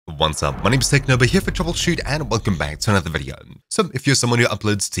What's up? My name is Technoba here for Troubleshoot and welcome back to another video. So if you're someone who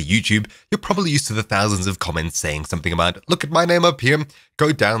uploads to YouTube, you're probably used to the thousands of comments saying something about, look at my name up here, go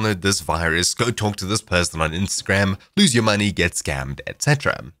download this virus, go talk to this person on Instagram, lose your money, get scammed,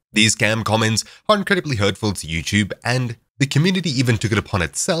 etc. These scam comments are incredibly hurtful to YouTube, and the community even took it upon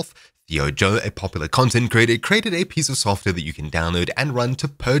itself. Theo Joe, a popular content creator, created a piece of software that you can download and run to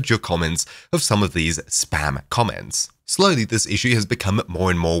purge your comments of some of these spam comments. Slowly, this issue has become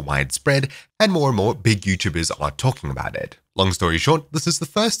more and more widespread, and more big YouTubers are talking about it. Long story short, this is the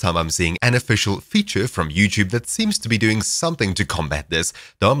first time I'm seeing an official feature from YouTube that seems to be doing something to combat this,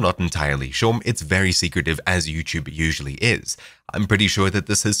 though I'm not entirely sure. It's very secretive, as YouTube usually is. I'm pretty sure that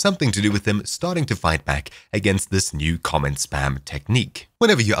this has something to do with them starting to fight back against this new comment spam technique.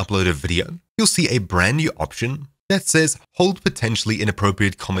 Whenever you upload a video, you'll see a brand new option that says hold potentially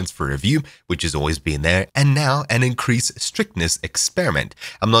inappropriate comments for review, which has always been there, and now an increase strictness experiment.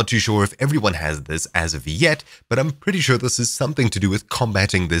 I'm not too sure if everyone has this as of yet, but I'm pretty sure this is something to do with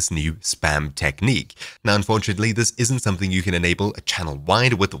combating this new spam technique. Now, unfortunately, this isn't something you can enable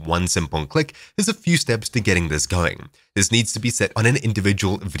channel-wide with one simple click. There's a few steps to getting this going. This needs to be set on an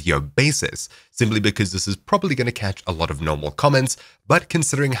individual video basis, simply because this is probably going to catch a lot of normal comments, but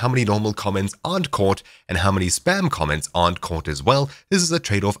considering how many normal comments aren't caught and how many spam comments aren't caught as well, this is a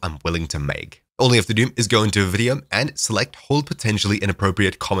trade-off I'm willing to make. All you have to do is go into a video and select hold potentially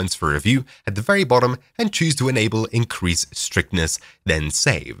inappropriate comments for review at the very bottom and choose to enable increase strictness, then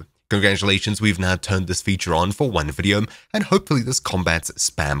save. Congratulations, we've now turned this feature on for one video, and hopefully this combats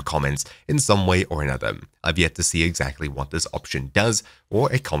spam comments in some way or another. I've yet to see exactly what this option does, or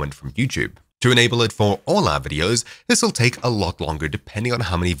a comment from YouTube. To enable it for all our videos, this will take a lot longer depending on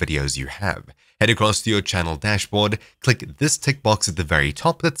how many videos you have. Head across to your channel dashboard, click this tick box at the very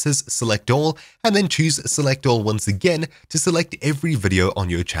top that says Select All, and then choose Select All once again to select every video on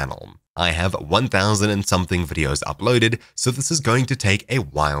your channel. I have 1,000 and something videos uploaded, so this is going to take a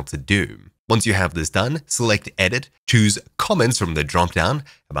while to do. Once you have this done, select Edit, choose Comments from the drop-down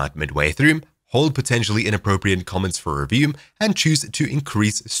about midway through, hold potentially inappropriate comments for review, and choose to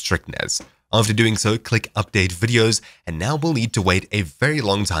increase strictness. After doing so, click Update Videos, and now we'll need to wait a very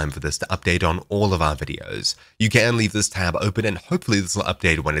long time for this to update on all of our videos. You can leave this tab open and hopefully this will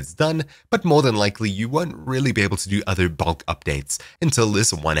update when it's done, but more than likely you won't really be able to do other bulk updates until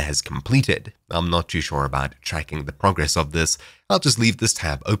this one has completed. I'm not too sure about tracking the progress of this. I'll just leave this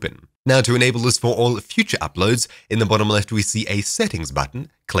tab open. Now, to enable this for all future uploads, in the bottom left we see a Settings button.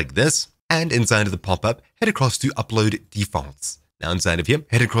 Click this, and inside of the pop-up, head across to Upload Defaults. Now inside of here,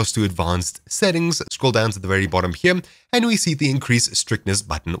 head across to Advanced Settings, scroll down to the very bottom here, and we see the Increase Strictness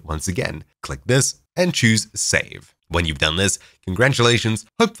button once again. Click this and choose Save. When you've done this, congratulations,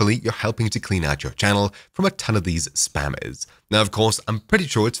 hopefully you're helping to clean out your channel from a ton of these spammers. Now, of course, I'm pretty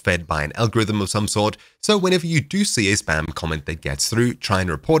sure it's fed by an algorithm of some sort, so whenever you do see a spam comment that gets through, try and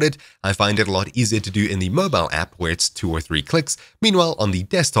report it. I find it a lot easier to do in the mobile app where it's 2 or 3 clicks. Meanwhile, on the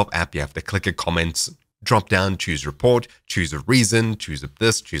desktop app, you have to click a comment, drop down, choose report, choose a reason, choose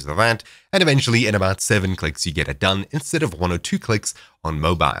this, choose that, and eventually in about 7 clicks you get it done instead of 1 or 2 clicks on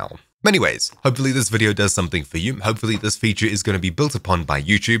mobile. Anyways, hopefully this video does something for you. Hopefully this feature is going to be built upon by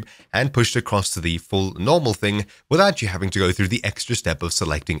YouTube and pushed across to the full normal thing without you having to go through the extra step of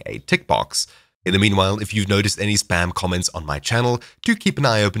selecting a tick box. In the meanwhile, if you've noticed any spam comments on my channel, do keep an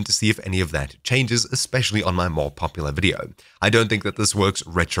eye open to see if any of that changes, especially on my more popular video. I don't think that this works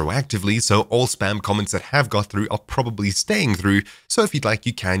retroactively, so all spam comments that have got through are probably staying through, so if you'd like,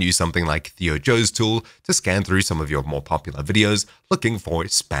 you can use something like Theo Joe's tool to scan through some of your more popular videos looking for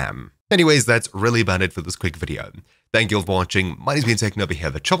spam. Anyways, that's really about it for this quick video. Thank you all for watching. My name's been Technoba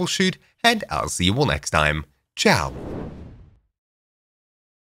here, the Troubleshoot, and I'll see you all next time. Ciao!